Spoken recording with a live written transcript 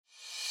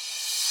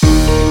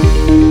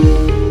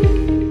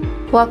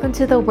Welcome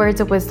to the Words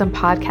of Wisdom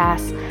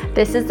podcast.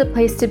 This is the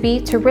place to be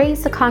to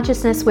raise the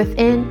consciousness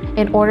within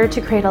in order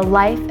to create a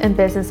life and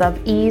business of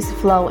ease,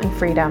 flow, and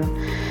freedom.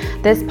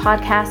 This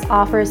podcast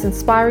offers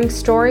inspiring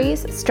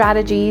stories,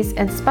 strategies,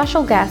 and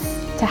special guests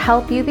to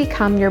help you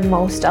become your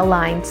most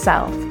aligned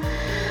self.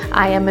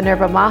 I am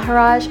Minerva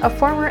Maharaj, a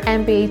former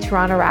NBA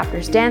Toronto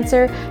Raptors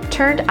dancer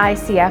turned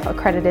ICF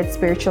accredited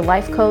spiritual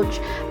life coach,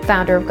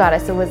 founder of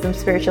Goddess of Wisdom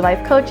Spiritual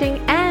Life Coaching,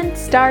 and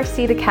Star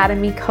Seed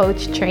Academy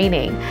coach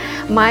training.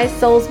 My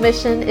soul's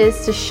mission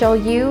is to show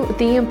you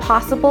the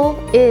impossible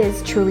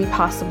is truly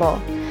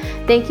possible.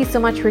 Thank you so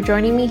much for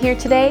joining me here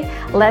today.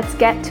 Let's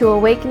get to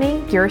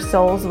awakening your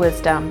soul's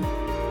wisdom.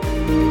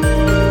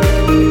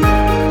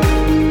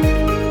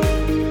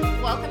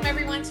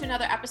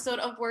 Another episode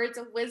of Words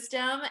of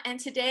Wisdom, and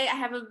today I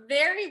have a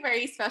very,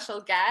 very special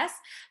guest,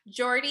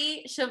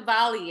 Jordy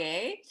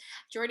Chevalier.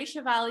 Jordy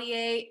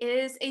Chevalier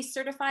is a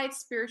certified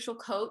spiritual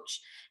coach.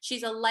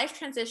 She's a life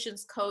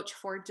transitions coach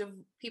for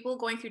people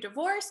going through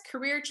divorce,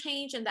 career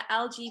change, and the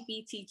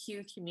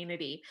LGBTQ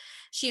community.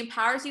 She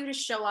empowers you to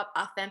show up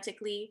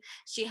authentically.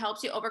 She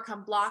helps you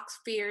overcome blocks,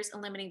 fears,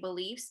 and limiting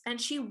beliefs, and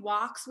she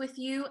walks with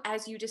you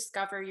as you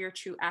discover your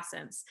true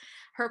essence.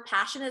 Her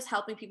passion is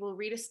helping people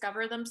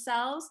rediscover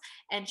themselves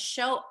and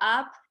show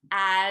up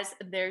as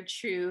their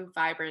true,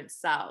 vibrant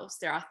selves,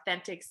 their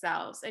authentic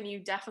selves. And you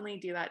definitely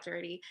do that,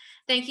 Jordy.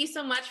 Thank you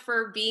so much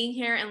for being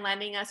here and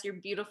lending us your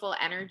beautiful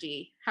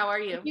energy. How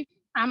are you?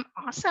 I'm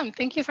awesome.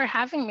 Thank you for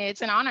having me.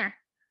 It's an honor.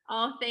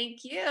 Oh,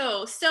 thank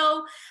you.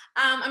 So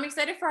I'm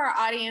excited for our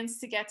audience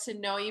to get to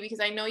know you because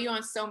I know you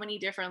on so many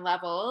different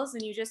levels,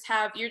 and you're just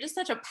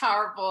such a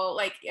powerful,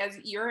 as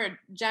you're a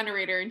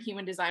generator in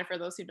human design for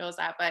those who knows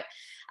that, but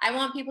I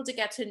want people to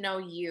get to know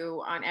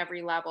you on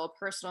every level,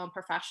 personal and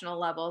professional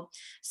level.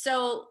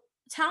 So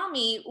tell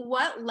me,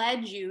 what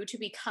led you to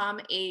become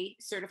a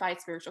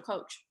certified spiritual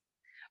coach?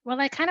 Well,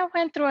 I kind of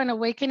went through an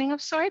awakening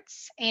of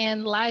sorts,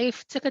 and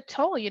life took a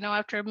toll,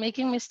 after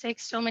making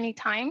mistakes so many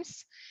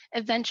times.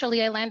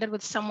 Eventually, I landed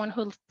with someone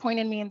who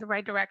pointed me in the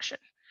right direction.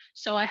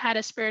 So I had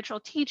a spiritual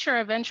teacher.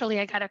 Eventually,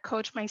 I got a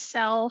coach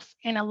myself.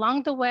 And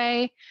along the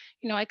way,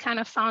 I kind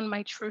of found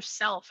my true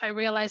self. I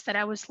realized that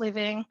I was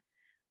living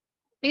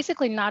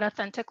basically not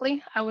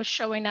authentically. I was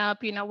showing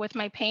up, with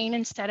my pain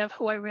instead of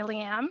who I really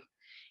am.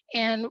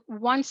 And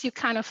once you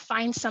kind of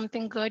find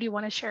something good you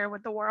want to share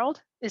with the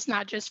world, it's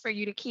not just for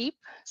you to keep.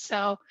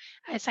 So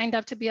I signed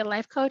up to be a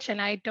life coach,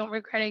 and I don't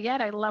regret it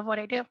yet. I love what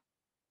I do.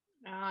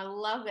 Oh, I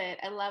love it.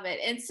 I love it.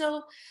 And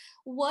so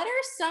what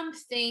are some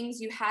things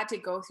you had to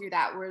go through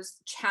that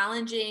was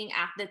challenging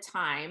at the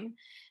time?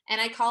 And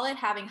I call it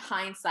having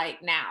hindsight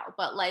now,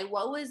 but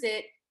what was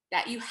it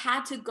that you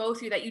had to go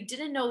through that you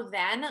didn't know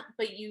then,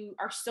 but you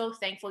are so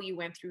thankful you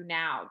went through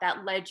now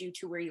that led you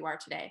to where you are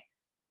today?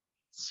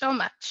 So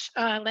much.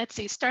 Let's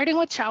see, starting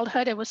with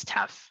childhood, it was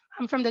tough.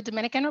 I'm from the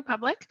Dominican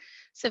Republic.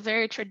 It's a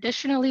very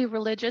traditionally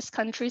religious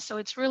country, so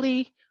it's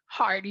really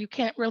hard. You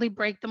can't really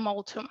break the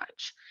mold too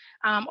much.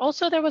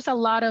 Also, there was a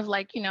lot of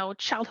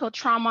childhood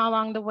trauma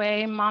along the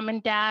way. Mom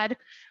and dad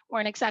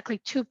weren't exactly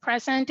too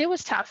present. It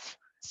was tough.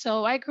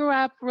 So I grew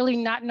up really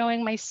not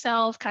knowing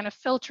myself, kind of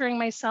filtering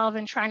myself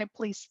and trying to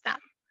please them.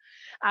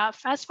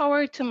 Fast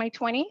forward to my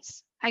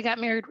 20s, I got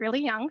married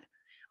really young,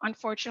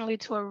 unfortunately,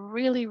 to a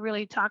really,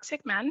 really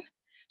toxic man.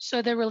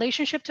 So the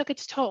relationship took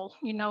its toll.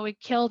 It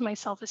killed my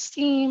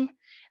self-esteem.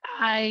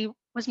 I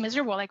was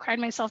miserable. I cried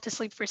myself to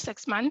sleep for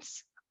 6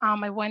 months.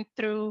 I went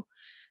through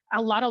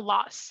a lot of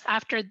loss.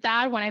 After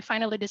that, when I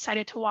finally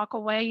decided to walk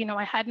away,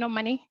 I had no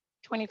money,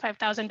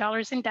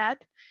 $25,000 in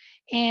debt.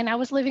 And I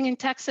was living in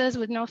Texas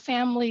with no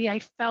family. I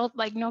felt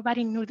like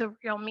nobody knew the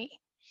real me.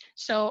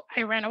 So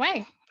I ran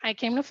away. I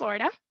came to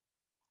Florida.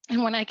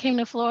 And when I came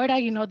to Florida,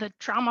 the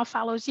trauma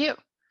follows you.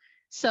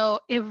 So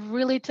it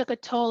really took a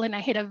toll, and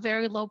I hit a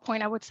very low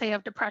point, I would say,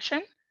 of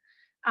depression.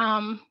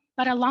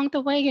 But along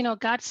the way,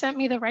 God sent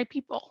me the right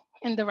people,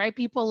 and the right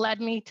people led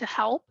me to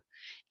help.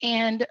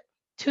 And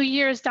 2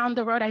 years down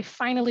the road, I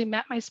finally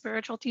met my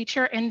spiritual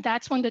teacher, and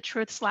that's when the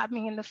truth slapped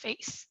me in the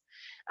face.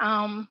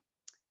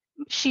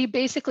 She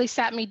basically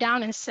sat me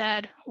down and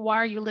said, "Why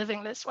are you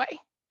living this way?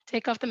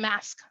 Take off the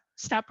mask.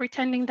 Stop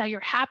pretending that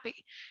you're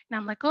happy." And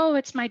I'm like, "Oh,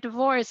 it's my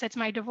divorce. It's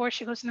my divorce."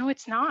 She goes, "No,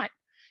 it's not.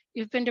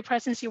 You've been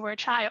depressed since you were a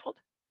child."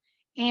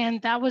 And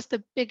that was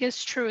the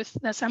biggest truth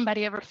that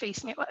somebody ever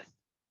faced me with.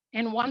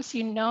 And once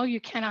you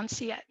can't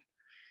unsee it.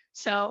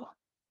 So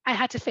I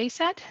had to face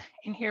it,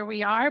 and here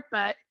we are.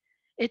 But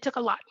it took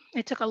a lot.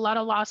 It took a lot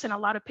of loss and a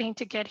lot of pain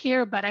to get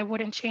here, but I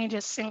wouldn't change a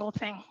single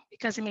thing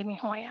because it made me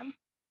who I am.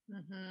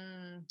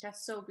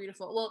 That's so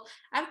beautiful. Well,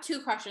 I have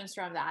two questions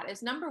from that.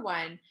 Is number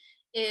one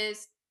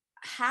is,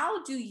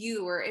 how do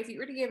you, or if you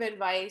were to give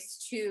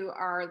advice to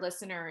our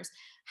listeners,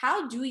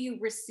 how do you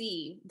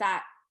receive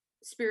that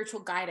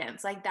spiritual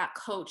guidance, like that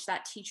coach,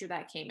 that teacher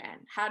that came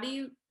in? How do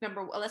you,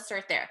 let's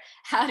start there.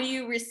 How do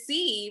you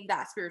receive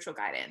that spiritual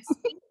guidance?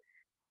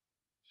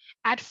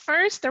 At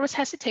first, there was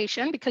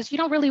hesitation because you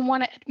don't really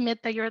want to admit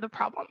that you're the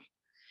problem.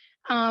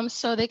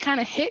 So they kind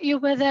of hit you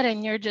with it,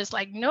 and you're just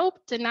like, nope,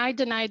 deny,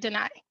 deny,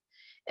 deny.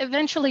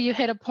 eventually you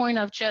hit a point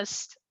of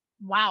just,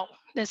 wow,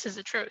 this is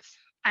the truth.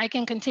 I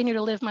can continue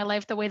to live my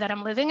life the way that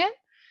I'm living it,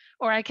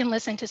 or I can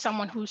listen to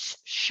someone who's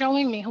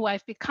showing me who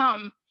I've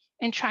become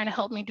and trying to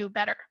help me do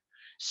better.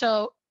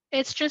 So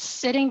it's just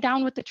sitting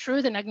down with the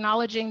truth and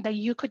acknowledging that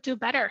you could do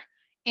better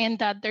and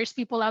that there's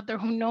people out there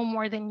who know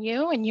more than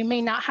you, and you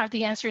may not have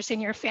the answers in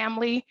your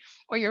family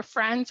or your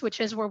friends, which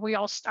is where we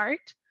all start.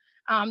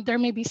 There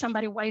may be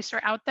somebody wiser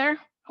out there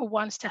who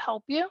wants to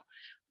help you,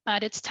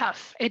 but it's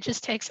tough. It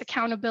just takes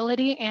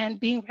accountability and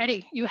being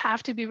ready. You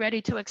have to be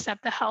ready to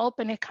accept the help,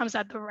 and it comes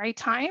at the right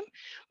time.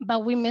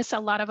 But we miss a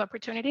lot of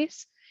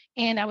opportunities,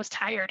 and I was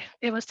tired.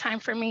 It was time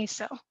for me,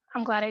 so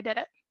I'm glad I did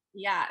it.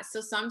 Yeah.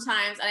 So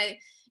sometimes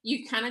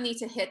you kind of need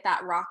to hit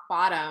that rock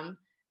bottom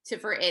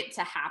for it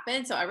to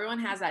happen. So everyone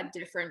has that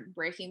different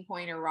breaking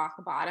point or rock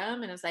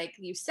bottom. And it's like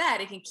you said,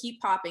 it can keep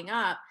popping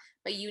up,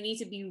 but you need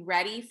to be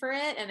ready for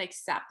it and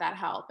accept that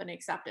help and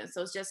acceptance.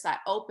 So it's just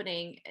that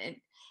opening and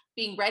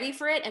being ready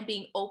for it and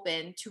being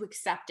open to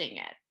accepting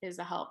it is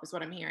the help, is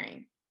what I'm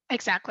hearing.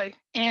 Exactly.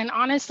 And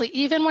honestly,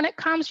 even when it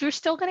comes, you're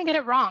still going to get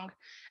it wrong.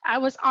 I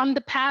was on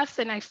the path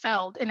and I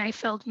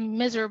failed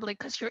miserably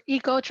because your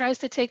ego tries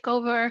to take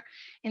over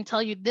and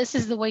tell you this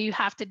is the way you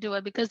have to do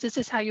it because this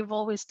is how you've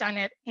always done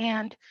it.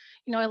 And,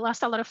 I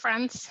lost a lot of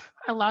friends.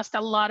 I lost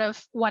a lot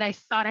of what I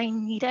thought I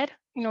needed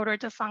in order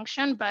to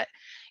function. But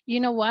you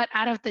know what?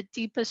 Out of the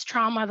deepest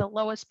trauma, the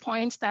lowest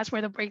points, that's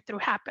where the breakthrough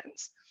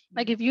happens.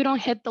 Like if you don't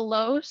hit the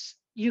lows,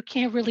 you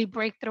can't really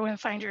break through and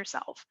find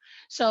yourself.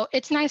 So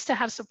it's nice to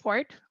have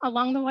support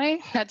along the way.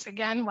 That's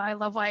again why I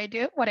love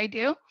what I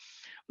do.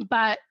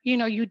 But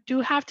you do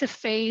have to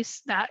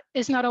face that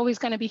it's not always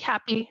going to be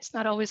happy. It's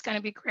not always going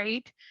to be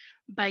great.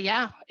 But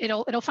yeah,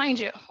 it'll find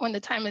you when the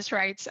time is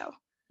right. So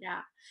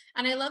Yeah.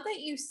 And I love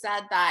that you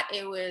said that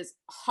it was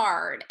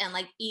hard and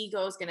like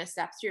ego is going to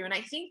step through. And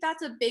I think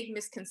that's a big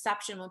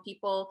misconception when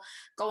people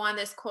go on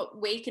this quote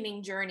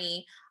awakening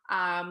journey,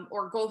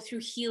 or go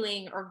through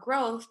healing or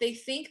growth. They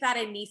think that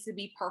it needs to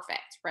be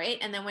perfect, right?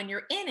 And then when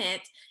you're in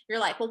it, you're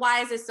like, well,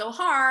 why is this so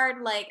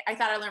hard? Like, I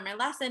thought I learned my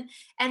lesson.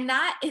 And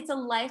that it's a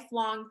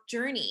lifelong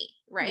journey,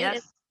 right?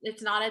 yes.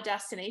 It's not a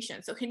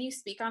destination. So, can you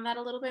speak on that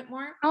a little bit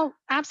more? Oh,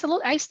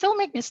 absolutely. I still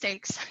make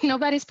mistakes.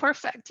 Nobody's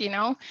perfect.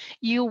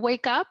 You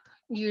wake up,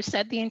 you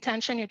set the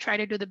intention, you try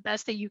to do the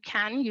best that you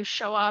can, you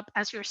show up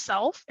as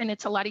yourself, and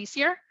it's a lot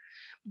easier.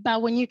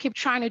 But when you keep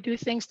trying to do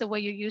things the way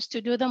you used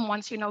to do them,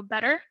 once you know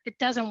better, it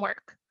doesn't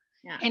work.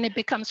 Yeah. And it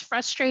becomes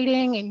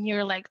frustrating, and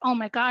you're like, oh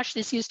my gosh,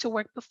 this used to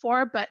work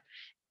before. But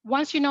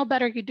once you know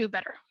better, you do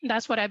better.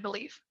 That's what I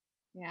believe.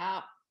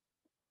 Yeah.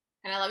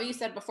 And I love what you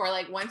said before,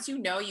 like once you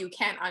know, you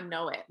can't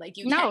unknow it. Like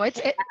you can't No, go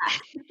back.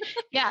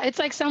 yeah, it's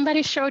like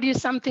somebody showed you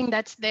something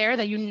that's there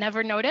that you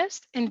never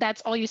noticed, and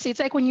that's all you see. It's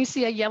like when you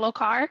see a yellow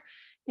car,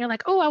 you're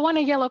like, oh, I want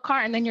a yellow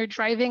car. And then you're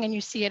driving and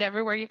you see it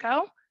everywhere you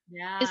go. It's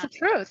Yeah. the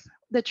truth.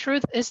 The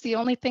truth is the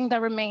only thing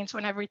that remains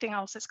when everything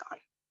else is gone.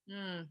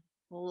 Mm,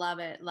 love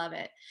it. Love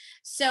it.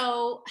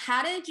 So,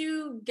 how did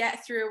you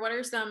get through? What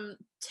are some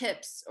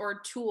tips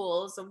or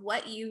tools of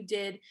what you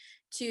did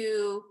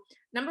to,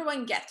 number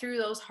one, get through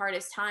those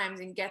hardest times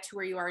and get to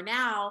where you are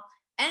now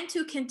and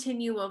to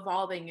continue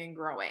evolving and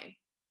growing?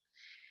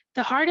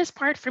 The hardest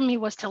part for me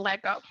was to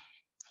let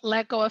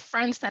go of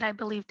friends that I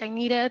believed I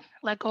needed,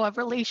 let go of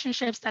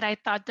relationships that I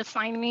thought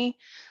defined me,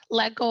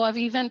 let go of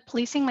even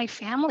pleasing my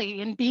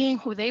family and being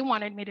who they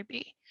wanted me to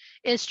be.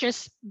 It's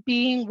just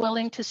being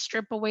willing to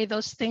strip away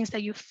those things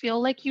that you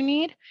feel like you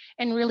need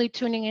and really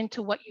tuning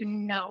into what you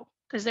know.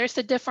 Because there's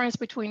a difference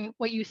between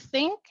what you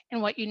think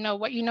and what you know.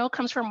 What you know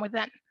comes from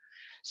within.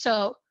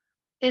 So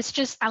it's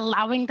just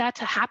allowing that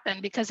to happen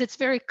because it's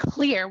very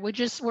clear.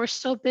 We're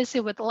so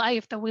busy with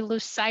life that we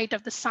lose sight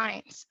of the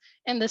signs,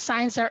 and the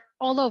signs are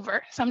all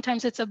over.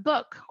 Sometimes it's a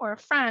book or a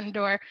friend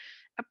or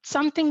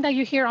something that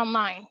you hear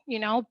online,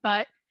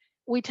 but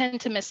we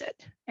tend to miss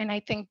it. And I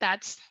think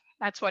that's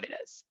what it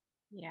is.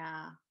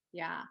 Yeah.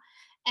 Yeah.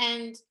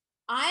 And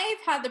I've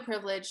had the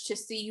privilege to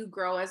see you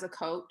grow as a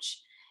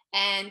coach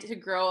and to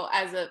grow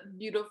as a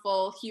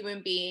beautiful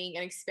human being,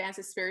 an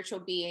expansive spiritual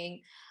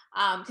being.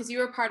 Because you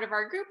were part of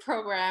our group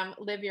program,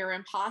 Live Your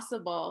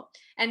Impossible.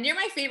 And you're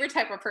my favorite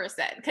type of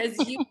person because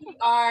you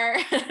are,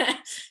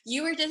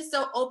 you were just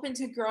so open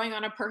to growing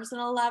on a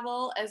personal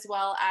level as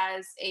well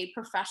as a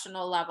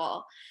professional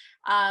level.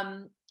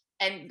 Um,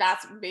 and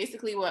that's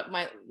basically what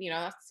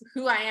that's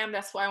who I am.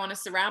 That's who I want to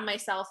surround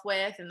myself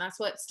with. And that's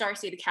what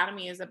Starseed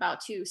Academy is about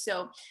too.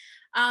 So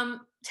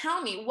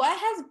tell me, what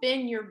has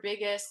been your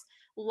biggest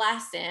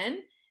lesson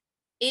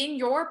in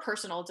your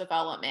personal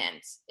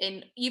development?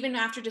 And even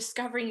after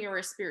discovering you're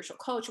a spiritual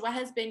coach, what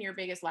has been your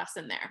biggest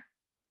lesson there?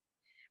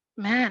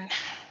 Man,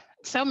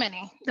 so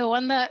many. The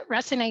one that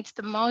resonates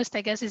the most,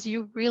 I guess, is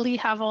you really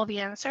have all the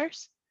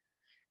answers.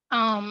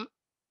 Um,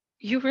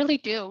 You really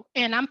do.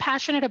 And I'm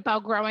passionate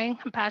about growing.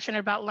 I'm passionate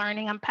about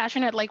learning. I'm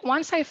passionate. Like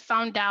once I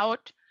found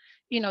out,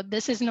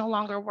 this is no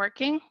longer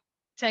working,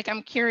 it's like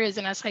I'm curious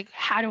and it's like,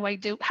 how do I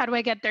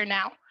get there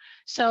now?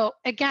 So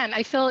again,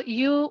 I feel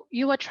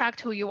you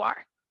attract who you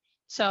are.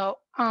 So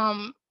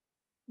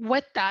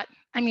with that,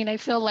 I mean, I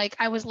feel like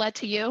I was led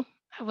to you.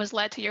 I was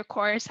led to your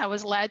course. I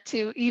was led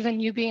to even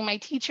you being my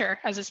teacher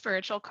as a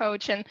spiritual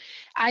coach. And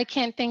I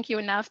can't thank you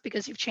enough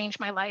because you've changed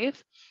my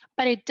life.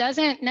 But it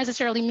doesn't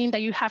necessarily mean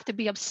that you have to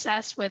be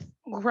obsessed with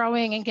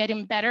growing and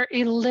getting better.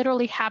 It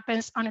literally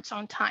happens on its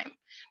own time.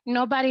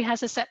 Nobody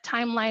has a set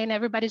timeline.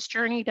 Everybody's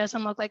journey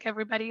doesn't look like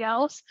everybody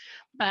else.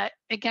 But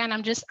again,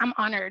 I'm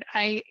honored.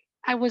 I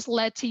was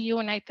led to you,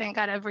 and I thank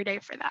God every day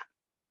for that.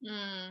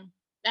 Mm.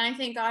 And I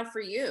thank God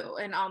for you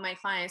and all my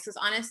clients, because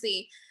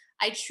honestly,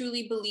 I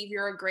truly believe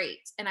you're a great.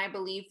 And I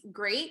believe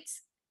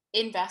greats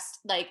invest,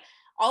 like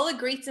all the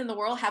greats in the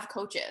world have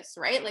coaches,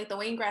 right? Like the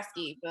Wayne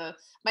Gretzky, the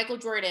Michael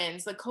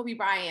Jordans, the Kobe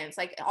Bryants,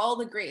 like all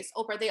the greats,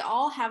 Oprah, they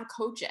all have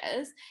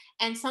coaches.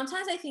 And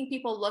sometimes I think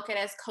people look at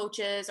it as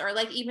coaches, or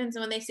like even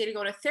when they say to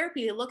go to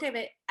therapy, they look at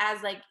it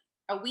as like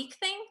a weak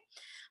thing.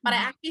 But I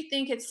Mhm. actually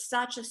think it's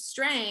such a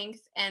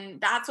strength. And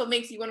that's what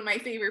makes you one of my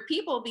favorite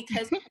people,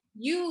 because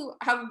you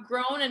have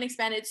grown and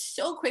expanded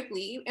so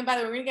quickly. And by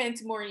the way, we're gonna get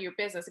into more in your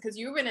business, because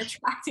you've been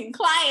attracting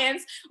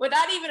clients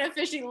without even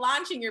officially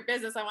launching your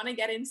business. I want to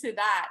get into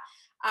that.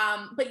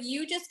 But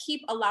you just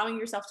keep allowing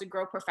yourself to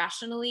grow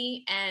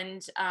professionally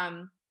and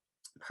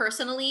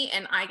personally.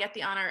 And I get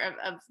the honor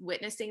of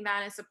witnessing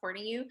that and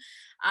supporting you.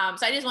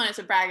 So I just wanted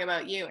to brag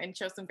about you and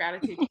show some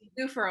gratitude to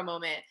you for a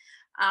moment.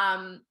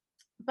 Um,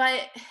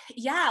 but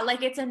yeah,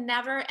 like it's a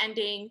never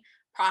ending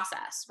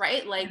process,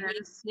 right? Like It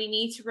is. we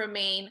need to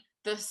remain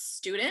the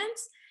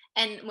students.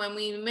 And when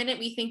we minute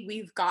we think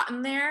we've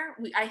gotten there,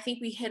 I think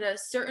we hit a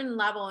certain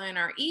level in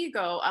our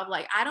ego of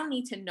like, I don't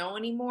need to know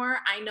anymore.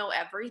 I know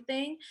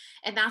everything.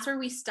 And that's where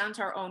we stunt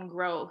our own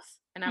growth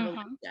and Mhm.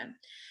 evolution.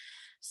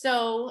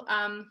 So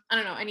I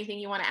don't know, anything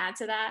you want to add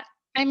to that?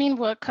 I mean,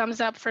 what comes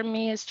up for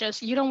me is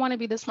just you don't want to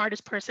be the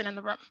smartest person in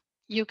the room.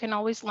 You can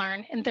always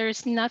learn. And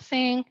there's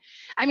nothing,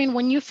 I mean,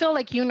 when you feel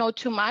like you know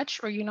too much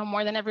or you know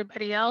more than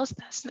everybody else,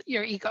 that's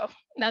your ego.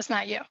 That's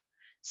not you.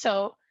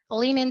 So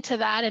lean into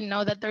that and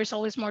know that there's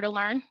always more to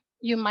learn.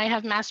 You might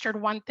have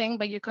mastered one thing,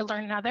 but you could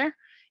learn another.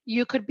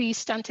 You could be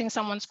stunting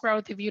someone's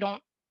growth if you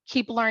don't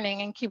keep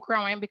learning and keep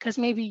growing because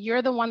maybe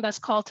you're the one that's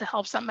called to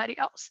help somebody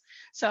else.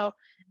 So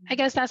I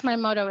guess that's my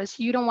motto is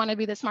you don't want to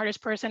be the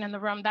smartest person in the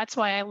room. That's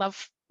why I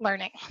love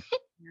learning.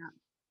 Yeah.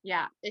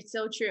 Yeah, it's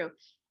so true.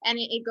 And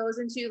it goes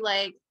into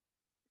like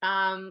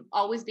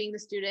always being the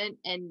student,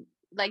 and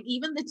like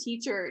even the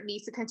teacher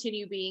needs to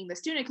continue being the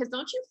student, because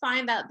don't you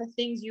find that the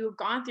things you have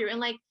gone through, and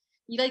like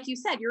you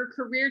said, you're a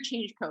career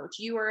change coach,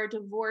 you are a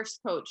divorce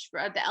coach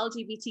for the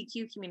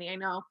LGBTQ community. I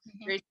know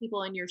Mhm, there's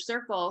people in your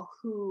circle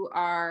who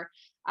are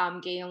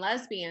gay and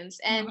lesbians,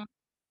 and mhm.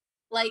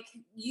 like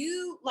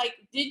you, like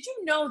did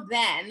you know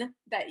then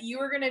that you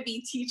were going to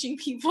be teaching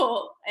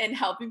people and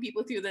helping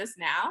people through this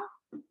now?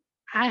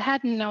 I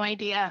had no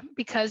idea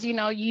because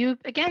you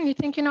again you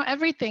think you know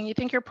everything. You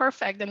think you're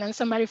perfect and then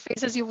somebody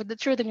faces you with the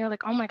truth and you're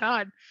like, "Oh my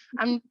god.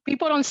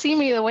 People don't see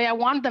me the way I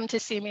want them to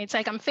see me. It's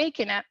like I'm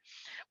faking it."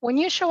 When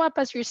you show up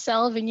as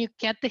yourself and you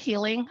get the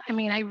healing, I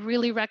mean, I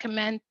really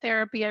recommend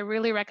therapy. I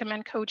really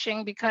recommend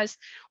coaching because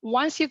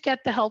once you get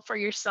the help for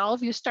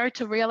yourself, you start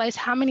to realize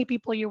how many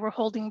people you were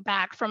holding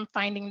back from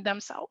finding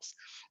themselves.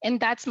 And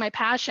that's my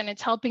passion.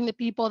 It's helping the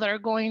people that are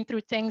going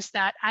through things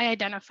that I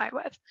identify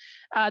with.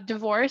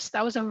 Divorce,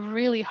 that was a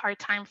really hard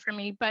time for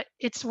me, but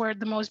it's where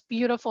the most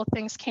beautiful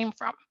things came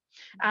from.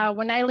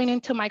 When I lean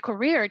into my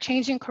career,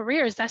 changing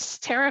careers, that's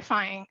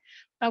terrifying.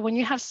 But when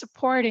you have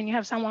support and you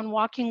have someone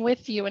walking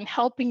with you and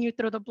helping you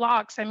through the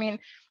blocks, I mean,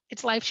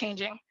 it's life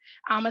changing.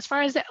 As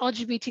far as the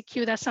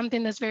LGBTQ, that's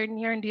something that's very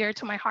near and dear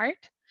to my heart.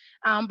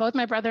 Both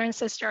my brother and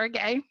sister are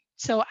gay.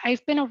 So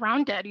I've been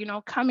around it,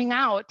 coming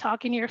out,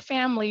 talking to your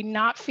family,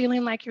 not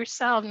feeling like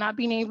yourself, not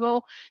being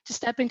able to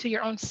step into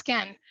your own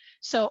skin.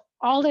 So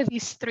all of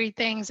these three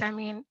things, I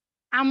mean,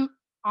 I'm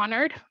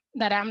honored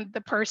that I'm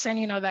the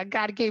person, that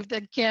God gave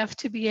the gift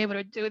to be able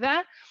to do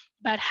that.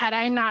 But had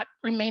I not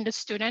remained a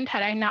student,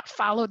 had I not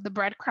followed the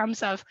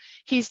breadcrumbs of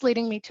He's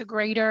leading me to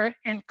greater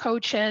and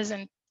coaches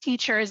and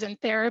teachers and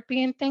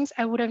therapy and things,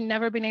 I would have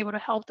never been able to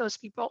help those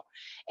people.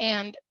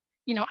 And,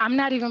 I'm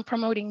not even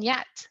promoting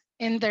yet.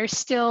 And they're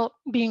still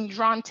being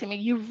drawn to me.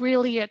 You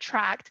really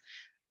attract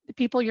the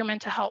people you're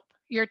meant to help,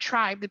 your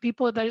tribe, the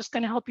people that is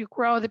going to help you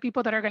grow, the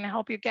people that are going to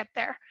help you get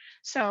there.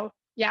 So,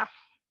 yeah.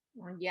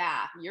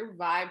 Yeah, your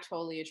vibe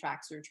totally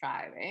attracts your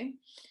tribe, eh?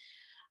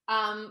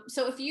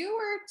 So if you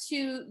were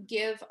to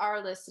give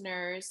our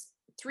listeners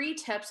 3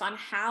 tips on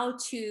how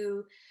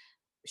to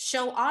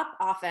show up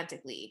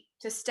authentically,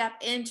 to step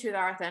into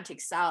their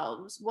authentic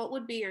selves, what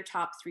would be your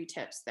top 3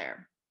 tips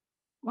there?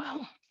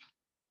 Well,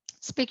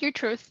 speak your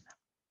truth,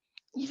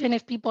 even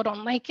if people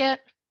don't like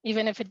it,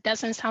 even if it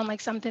doesn't sound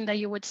like something that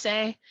you would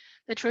say,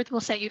 the truth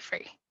will set you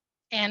free.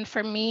 And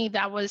for me,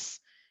 that was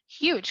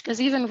huge because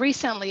even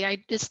recently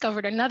I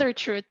discovered another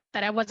truth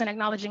that I wasn't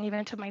acknowledging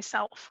even to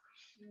myself.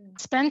 Mm.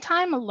 Spend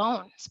time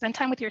alone, spend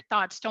time with your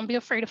thoughts. Don't be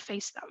afraid to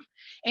face them.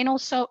 And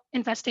also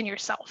invest in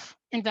yourself.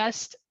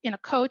 Invest in a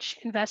coach,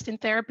 invest in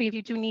therapy if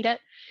you do need it.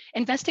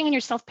 Investing in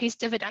yourself pays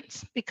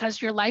dividends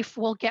because your life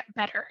will get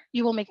better.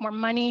 You will make more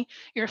money,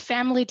 your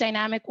family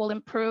dynamic will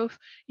improve,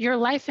 your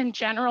life in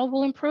general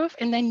will improve,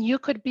 and then you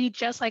could be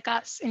just like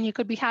us and you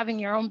could be having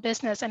your own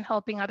business and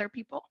helping other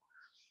people.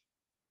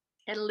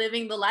 And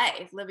living the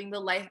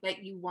life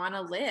that you want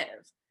to live.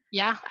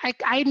 Yeah,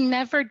 I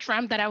never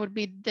dreamt that I would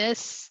be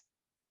this.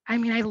 I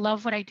mean, I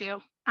love what I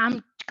do.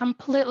 I'm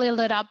completely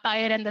lit up by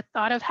it. And the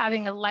thought of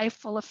having a life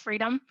full of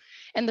freedom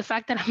and the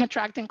fact that I'm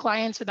attracting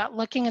clients without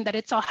looking and that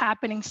it's all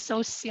happening so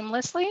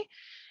seamlessly,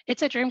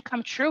 it's a dream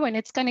come true and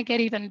it's going to get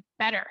even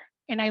better.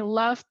 And I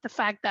love the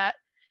fact that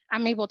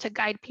I'm able to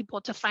guide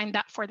people to find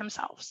that for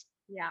themselves.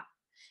 Yeah.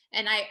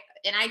 And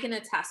I can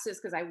attest to this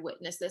because I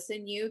witnessed this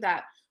in you,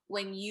 that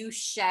when you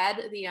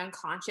shed the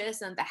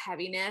unconscious and the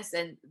heaviness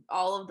and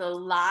all of the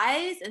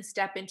lies and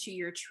step into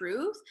your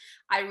truth,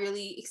 I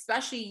really,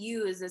 especially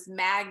you as this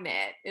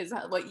magnet, is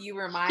what you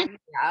remind me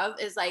of,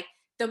 is like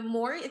the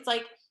more it's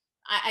like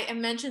I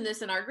mentioned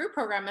this in our group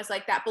program, is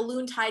like that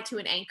balloon tied to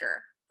an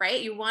anchor,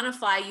 right? You want to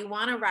fly, you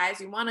want to rise,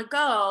 you want to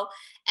go,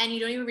 and you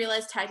don't even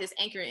realize tied to this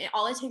anchor. And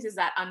all it takes is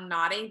that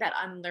unknotting, that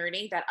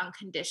unlearning, that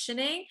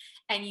unconditioning,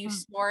 and you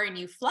Mm, soar and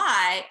you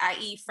fly,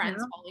 i.e., friends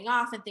yeah. falling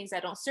off and things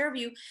that don't serve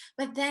you.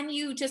 But then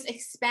you just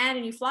expand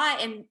and you fly,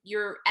 and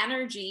your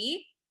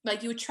energy,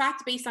 like you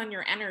attract based on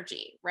your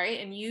energy, right?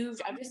 And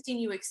I've just seen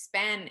you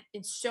expand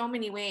in so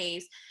many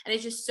ways. And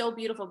it's just so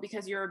beautiful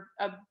because you're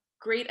a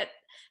great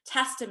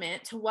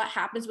testament to what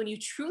happens when you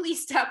truly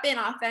step in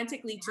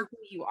authentically to who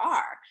you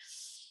are.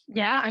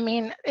 Yeah, I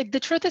mean, the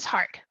truth is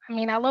hard. I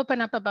mean, I'll open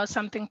up about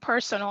something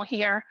personal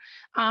here.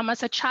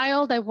 As a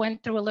child, I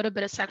went through a little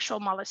bit of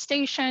sexual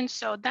molestation,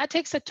 so that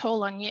takes a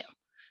toll on you.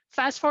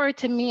 Fast forward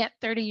to me at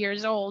 30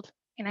 years old,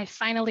 and I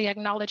finally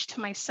acknowledged to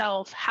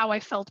myself how I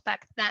felt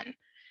back then.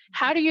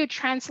 How do you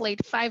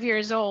translate 5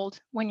 years old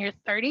when you're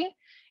 30?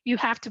 You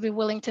have to be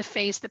willing to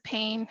face the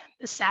pain,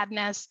 the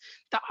sadness,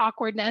 the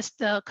awkwardness,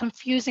 the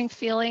confusing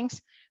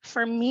feelings.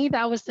 For me,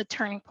 that was the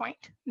turning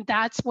point.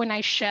 That's when I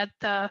shed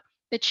the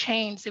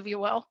chains, if you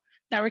will,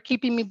 that were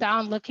keeping me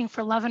bound, looking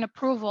for love and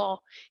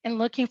approval and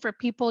looking for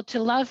people to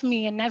love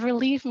me and never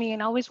leave me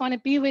and always want to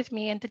be with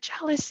me, and the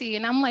jealousy.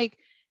 And I'm like,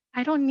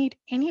 I don't need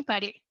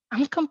anybody.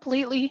 I'm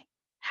completely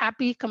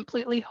happy,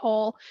 completely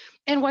whole.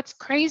 And what's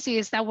crazy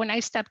is that when I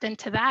stepped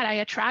into that, I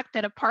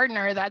attracted a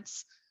partner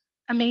that's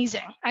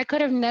amazing. I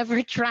could have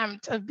never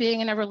dreamt of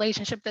being in a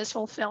relationship this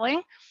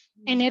fulfilling.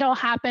 And it all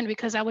happened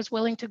because I was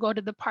willing to go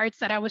to the parts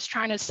that I was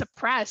trying to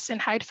suppress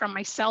and hide from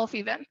myself,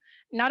 even.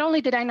 Not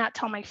only did I not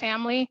tell my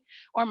family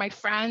or my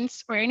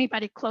friends or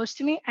anybody close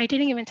to me, I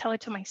didn't even tell it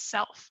to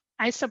myself.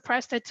 I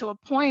suppressed it to a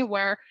point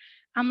where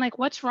I'm like,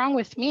 what's wrong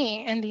with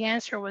me? And the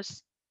answer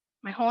was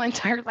my whole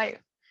entire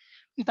life.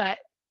 But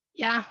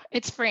yeah,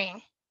 it's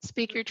freeing.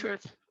 Speak your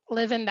truth,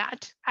 live in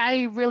that.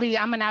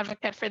 I'm an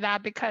advocate for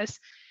that because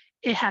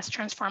it has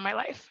transformed my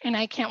life. And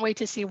I can't wait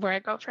to see where I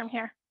go from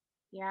here.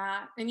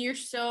 Yeah. And you're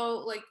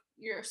so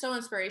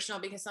inspirational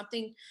because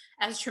something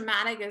as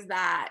traumatic as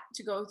that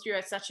to go through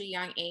at such a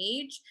young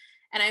age.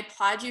 And I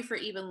applaud you for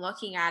even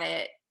looking at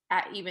it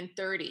at even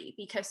 30,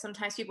 because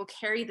sometimes people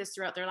carry this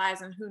throughout their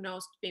lives and who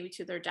knows, maybe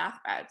to their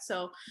deathbed.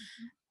 So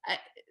uh,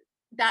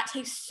 that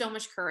takes so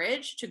much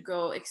courage to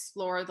go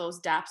explore those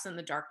depths and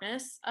the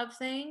darkness of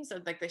things,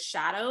 of like the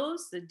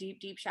shadows, the deep,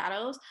 deep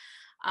shadows.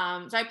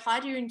 So I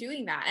applaud you in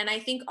doing that. And I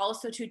think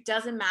also too,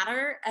 doesn't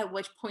matter at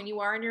which point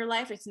you are in your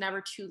life, it's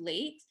never too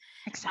late.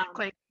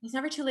 Exactly. It's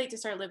never too late to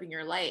start living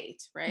your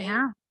light, right?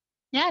 Yeah.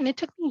 Yeah. And it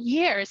took me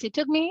years. It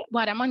took me,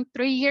 what, I'm on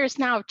 3 years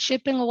now,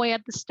 chipping away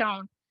at the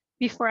stone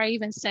before I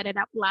even said it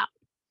out loud.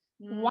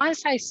 Mm,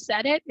 Once I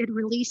said it, it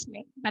released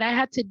me. But I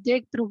had to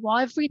dig through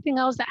everything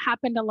else that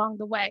happened along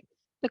the way,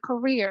 the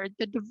career,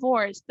 the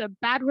divorce, the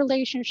bad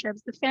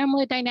relationships, the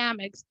family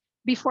dynamics,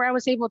 before I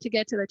was able to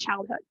get to the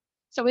childhood.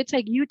 So it's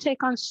like you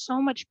take on so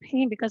much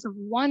pain because of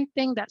one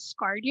thing that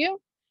scarred you,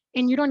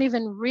 and you don't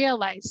even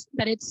realize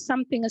that it's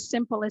something as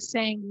simple as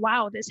saying,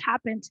 wow, this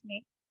happened to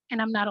me, and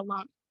I'm not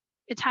alone.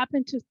 It's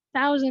happened to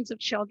thousands of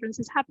children.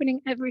 It's happening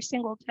every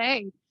single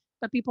day,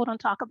 but people don't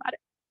talk about it.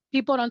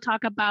 People don't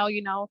talk about,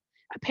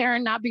 a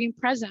parent not being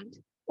present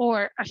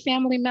or a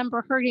family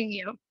member hurting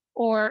you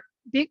or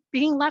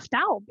being left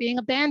out, being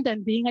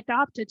abandoned, being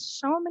adopted.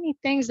 So many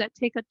things that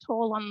take a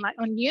toll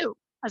on you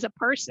as a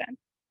person,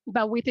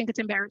 but we think it's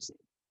embarrassing.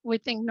 We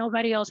think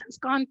nobody else has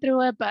gone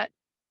through it, but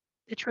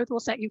the truth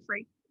will set you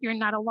free. You're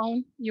not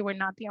alone. You are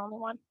not the only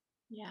one.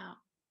 yeah.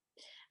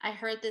 I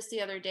heard this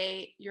the other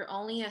day. You're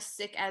only as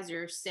sick as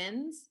your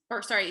sins,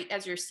 or sorry,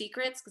 as your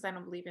secrets, because I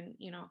don't believe in,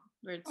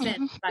 word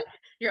sin, Mhm. but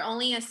you're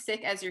only as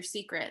sick as your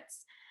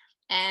secrets.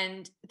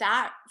 And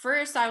that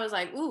first I was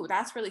like, ooh,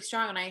 that's really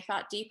strong. And I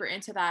thought deeper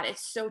into that.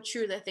 It's so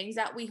true. The things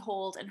that we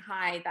hold and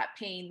hide, that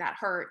pain, that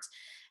hurt,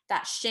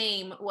 that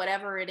shame,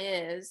 whatever it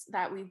is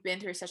that we've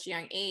been through at such a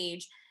young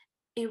age,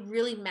 it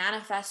really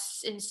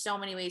manifests in so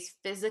many ways,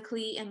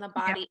 physically in the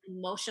Yeah. body,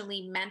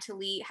 emotionally,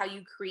 mentally, how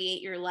you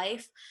create your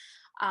life.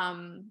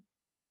 Um,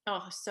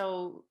 oh,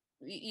 so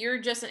you're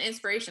just an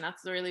inspiration.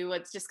 That's really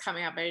what's just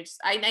coming up.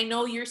 I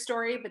know your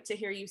story, but to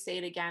hear you say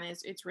it again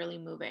is it's really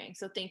moving.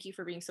 So thank you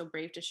for being so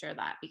brave to share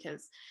that,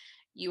 because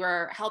you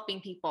are helping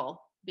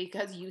people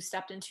because you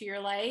stepped into your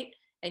light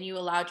and you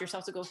allowed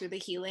yourself to go through the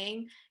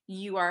healing.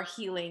 You are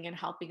healing and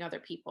helping other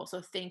people.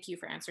 So thank you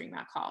for answering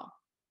that call.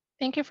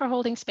 Thank you for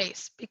holding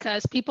space,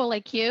 because people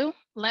like you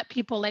let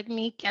people like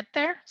me get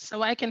there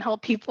so I can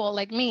help people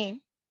like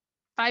me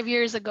 5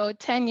 years ago,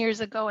 10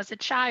 years ago as a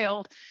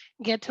child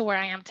get to where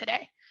I am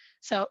today.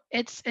 So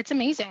it's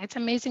amazing. It's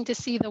amazing to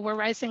see that we're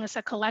rising as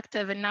a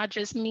collective and not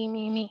just me,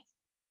 me, me.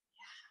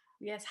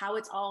 Yes, how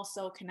it's all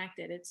so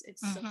connected. It's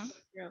so Mhm.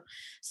 true.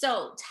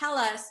 So tell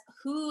us,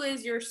 who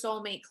is your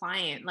soulmate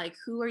client? Like,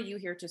 who are you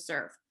here to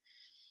serve?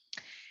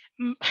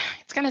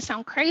 It's going to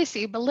sound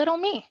crazy, but little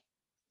me,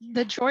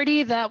 the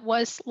Jordy that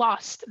was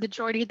lost, the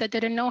Jordy that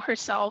didn't know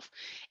herself,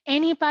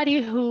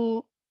 anybody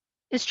who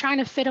is trying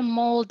to fit a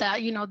mold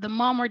that, the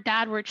mom or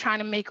dad were trying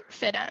to make her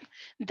fit in,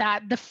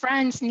 that the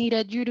friends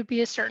needed you to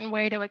be a certain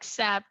way to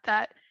accept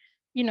that,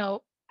 you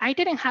know, I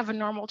didn't have a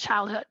normal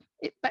childhood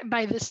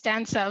by the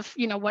stance of,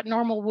 what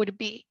normal would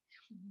be.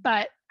 Mhm.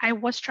 But I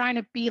was trying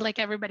to be like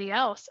everybody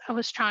else. I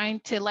was trying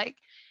to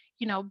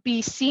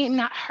be seen,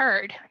 not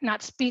heard,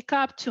 not speak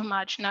up too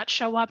much, not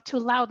show up too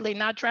loudly,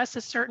 not dress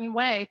a certain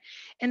way.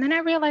 And then I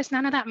realized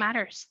none of that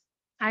matters.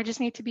 I just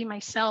need to be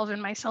myself, and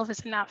myself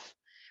is enough.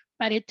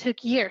 But it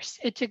took years.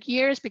 It took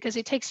years because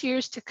it takes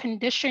years to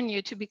condition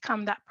you to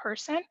become that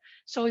person.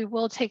 So it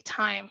will take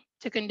time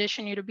to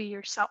condition you to be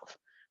yourself.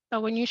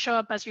 But when you show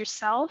up as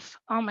yourself,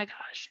 oh my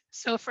gosh,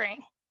 so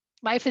freeing.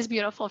 Life is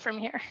beautiful from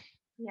here.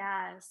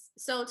 Yes.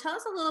 So tell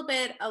us a little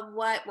bit of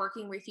what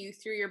working with you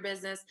through your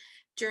business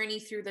journey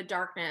through the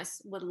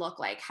darkness would look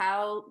like.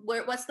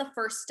 What's the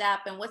first step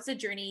and what's the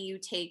journey you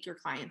take your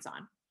clients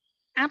on?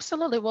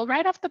 Absolutely. Well,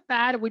 right off the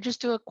bat, we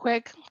just do a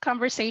quick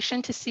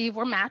conversation to see if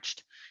we're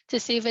matched, to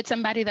see if it's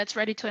somebody that's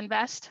ready to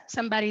invest,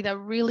 somebody that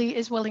really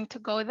is willing to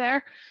go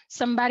there,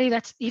 somebody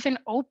that's even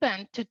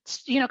open to,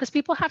 because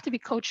people have to be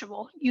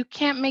coachable. You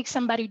can't make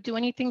somebody do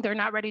anything they're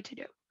not ready to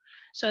do.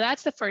 So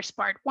that's the first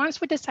part. Once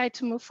we decide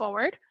to move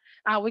forward,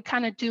 we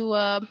kind of do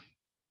a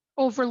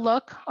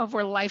overlook of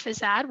where life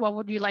is at. What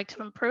would you like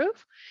to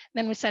improve?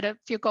 Then we set a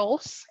few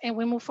goals and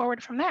we move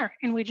forward from there.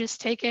 And we just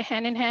take it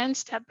hand in hand,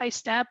 step by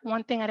step,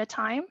 one thing at a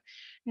time.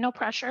 No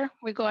pressure.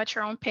 We go at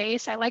your own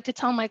pace. I like to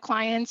tell my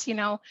clients,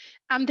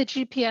 I'm the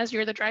GPS,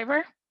 you're the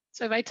driver.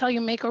 So if I tell you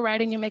make a right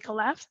and you make a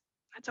left,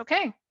 that's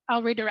okay.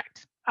 I'll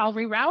redirect, I'll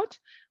reroute.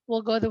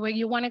 We'll go the way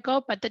you want to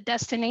go, but the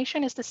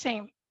destination is the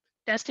same.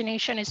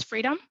 Destination is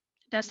freedom.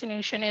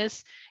 Destination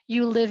is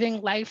you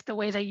living life the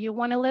way that you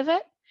want to live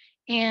it.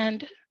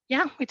 And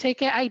yeah, we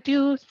take it. I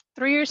do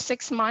 3 or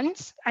 6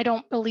 months. I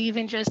don't believe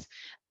in just,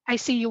 I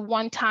see you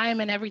one time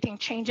and everything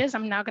changes.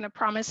 I'm not going to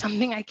promise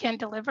something I can't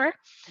deliver,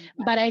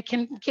 but I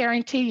can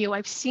guarantee you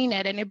I've seen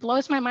it. And it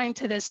blows my mind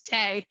to this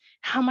day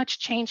how much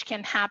change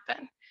can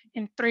happen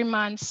in 3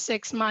 months,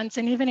 6 months,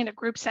 and even in a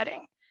group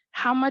setting.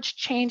 How much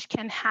change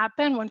can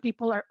happen when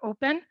people are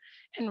open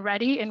and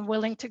ready and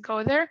willing to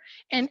go there.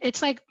 And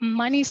it's like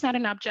money's not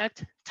an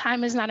object,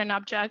 time is not an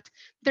object.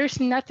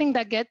 There's nothing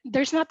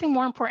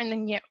more important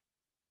than you.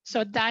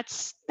 So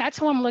that's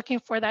who I'm looking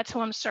for, that's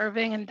who I'm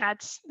serving, and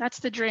that's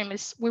the dream.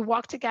 Is we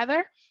walk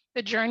together.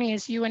 The journey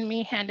is you and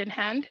me hand in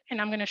hand,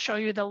 and I'm going to show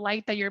you the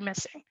light that you're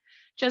missing.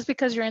 Just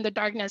because you're in the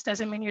darkness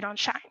doesn't mean you don't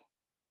shine.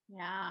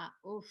 Yeah.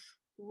 Oof.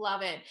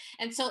 Love it.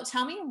 And so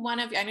tell me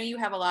I know you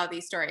have a lot of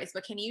these stories,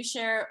 but can you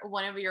share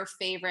one of your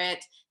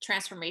favorite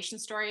transformation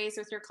stories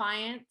with your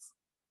clients?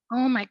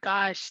 Oh my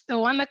gosh, the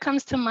one that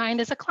comes to mind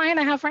is a client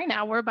I have right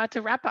now. We're about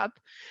to wrap up,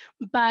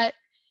 but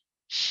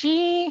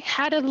she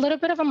had a little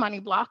bit of a money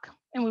block,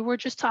 and we were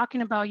just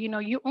talking about,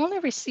 you only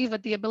receive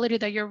at the ability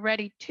that you're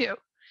ready to.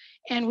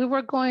 And we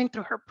were going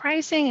through her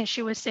pricing, and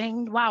she was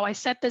saying, wow, I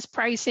set this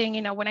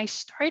pricing, when I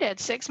started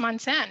 6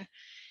 months in.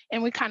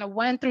 And we kind of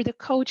went through the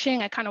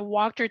coaching. I kind of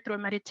walked her through a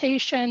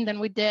meditation. Then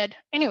we did,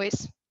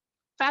 anyways,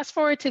 fast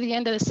forward to the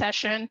end of the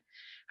session.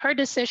 Her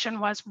decision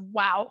was,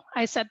 wow,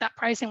 I set that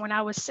pricing when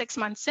I was 6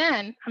 months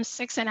in. I'm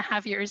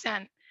 6.5 years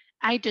in.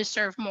 I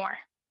deserve more.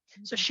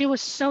 So she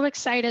was so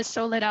excited,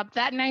 so lit up.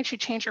 That night, she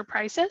changed her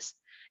prices.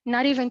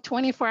 Not even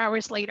 24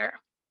 hours later,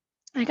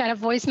 I got a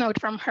voice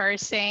note from her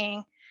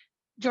saying,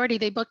 Jordy,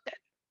 they booked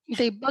it.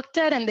 They booked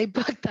it, and they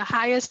booked the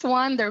highest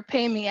one. They're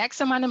paying me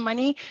X amount of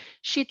money.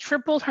 She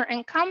tripled her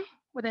income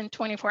within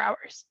 24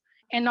 hours.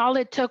 And all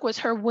it took was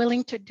her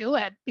willing to do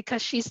it,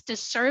 because she's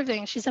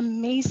deserving. She's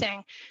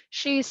amazing.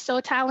 She's so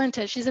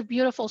talented. She's a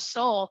beautiful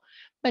soul.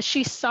 But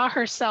she saw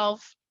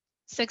herself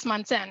 6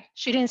 months in.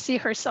 She didn't see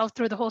herself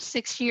through the whole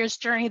 6 years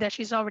journey that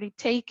she's already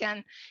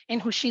taken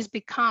and who she's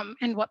become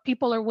and what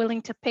people are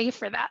willing to pay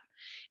for that.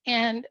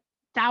 And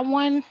that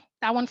one,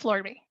 that one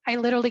floored me. I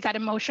literally got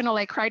emotional.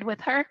 I cried with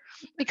her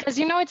because,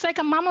 it's like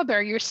a mama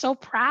bear. You're so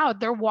proud.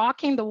 They're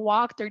walking the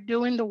walk, they're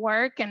doing the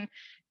work. And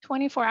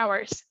 24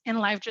 hours, and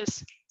life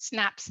just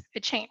snaps.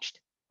 It changed.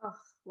 Oh,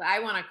 I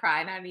want to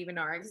cry. And I don't even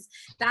know.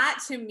 That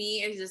to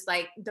me is just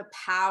like the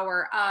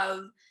power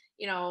of,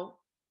 you know,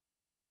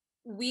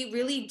 we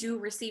really do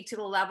receive to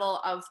the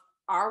level of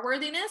our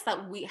worthiness,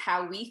 that we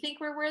how we think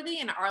we're worthy,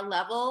 and our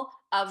level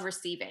of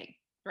receiving,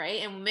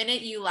 right? And the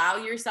minute you allow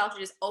yourself to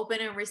just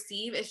open and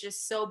receive, it's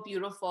just so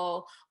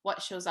beautiful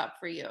what shows up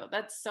for you.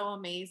 That's so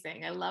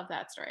amazing. I love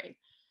that story.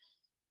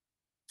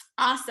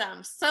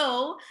 Awesome.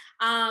 So,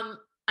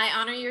 I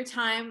honor your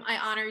time. I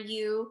honor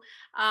you.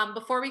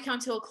 Before we come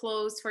to a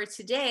close for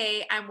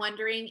today, I'm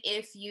wondering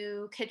if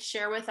you could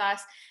share with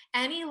us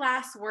any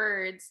last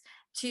words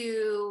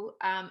to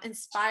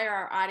inspire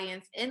our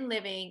audience in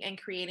living and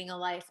creating a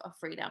life of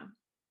freedom.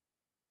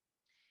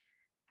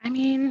 I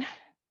mean,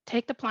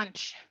 take the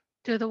plunge,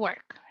 do the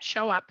work,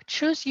 show up,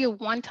 choose you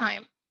one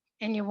time,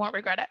 and you won't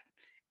regret it.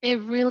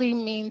 It really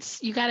means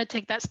you got to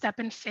take that step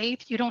in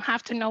faith. You don't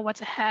have to know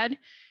what's ahead.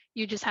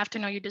 You just have to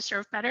know you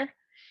deserve better.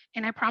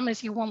 And I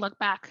promise you won't look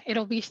back.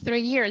 It'll be 3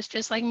 years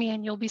just like me,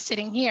 and you'll be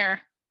sitting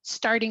here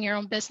starting your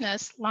own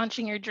business,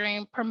 launching your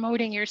dream,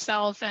 promoting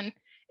yourself. And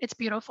it's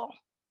beautiful.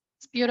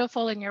 It's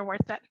beautiful, and you're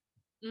worth it.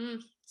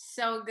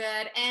 So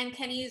good. And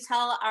can you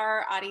tell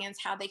our audience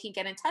how they can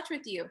get in touch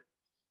with you?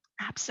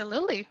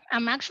 Absolutely.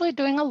 I'm actually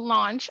doing a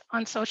launch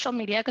on social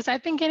media because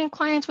I've been getting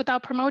clients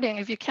without promoting,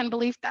 if you can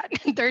believe that.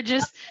 They're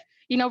just,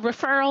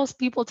 referrals.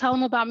 People tell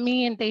them about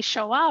me and they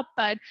show up,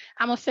 but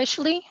I'm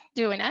officially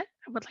doing it.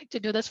 I would like to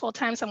do this full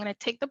time, so I'm going to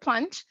take the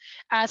plunge.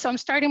 So I'm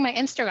starting my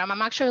Instagram.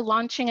 I'm actually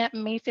launching it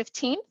May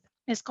 15th.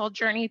 It's called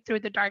Journey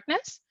Through the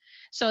Darkness.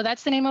 So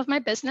that's the name of my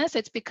business.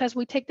 It's because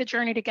we take the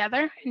journey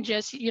together, and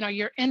just,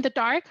 you're in the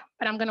dark,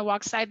 but I'm going to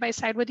walk side by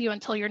side with you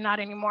until you're not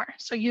anymore.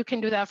 So you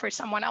can do that for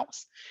someone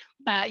else.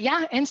 But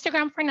yeah,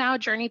 Instagram for now,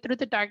 Journey Through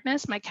the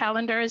Darkness. My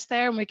calendar is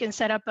there, and we can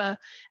set up a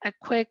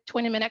quick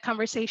 20-minute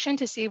conversation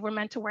to see if we're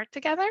meant to work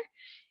together.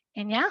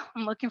 And yeah,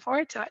 I'm looking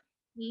forward to it.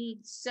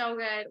 So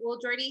good. Well,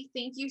 Jordy,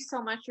 thank you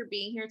so much for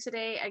being here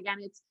today. Again,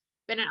 it's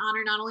been an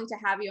honor not only to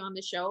have you on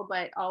the show,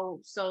 but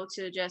also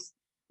to just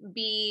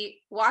be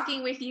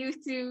walking with you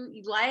through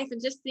life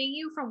and just seeing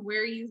you from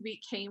where you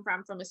came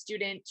from a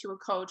student to a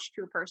coach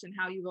to a person,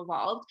 how you've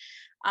evolved.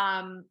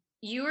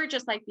 You are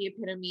just like the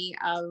epitome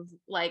of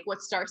like what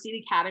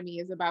Starseed Academy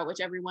is about,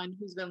 which everyone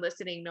who's been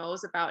listening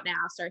knows about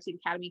now, Starseed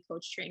Academy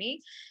coach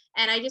training.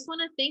 And I just want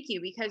to thank you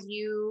because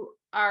you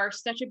are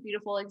such a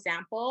beautiful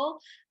example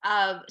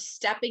of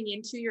stepping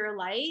into your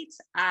light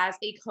as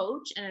a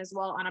coach and as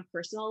well on a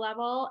personal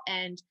level,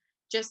 and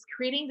just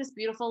creating this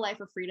beautiful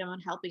life of freedom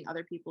and helping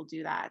other people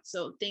do that.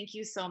 So thank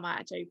you so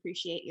much. I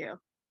appreciate you.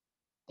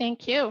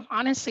 Thank you.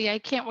 Honestly, I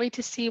can't wait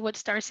to see what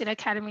Starseed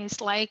Academy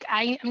is like.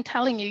 I am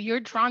telling you,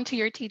 you're drawn to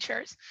your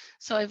teachers.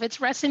 So if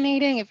it's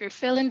resonating, if you're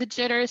feeling the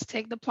jitters,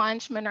 take the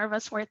plunge.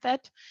 Minerva's worth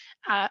it.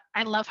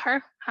 I love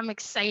her. I'm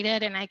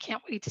excited, and I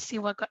can't wait to see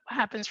what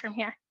happens from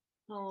here.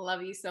 Oh,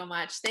 love you so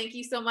much. Thank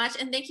you so much.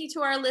 And thank you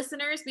to our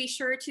listeners. Be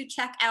sure to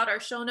check out our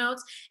show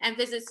notes and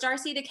visit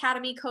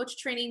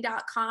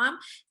starseedacademycoachtraining.com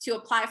to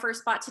apply for a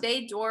spot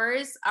today.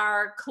 Doors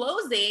are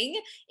closing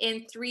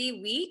in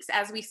 3 weeks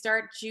as we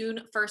start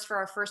June 1st for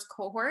our first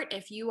cohort.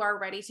 If you are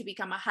ready to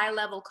become a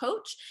high-level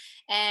coach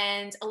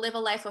and live a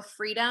life of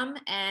freedom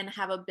and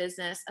have a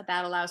business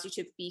that allows you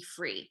to be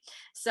free.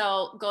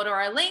 So go to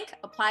our link,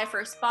 apply for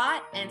a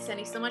spot, and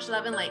sending so much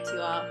love and light to you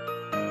all.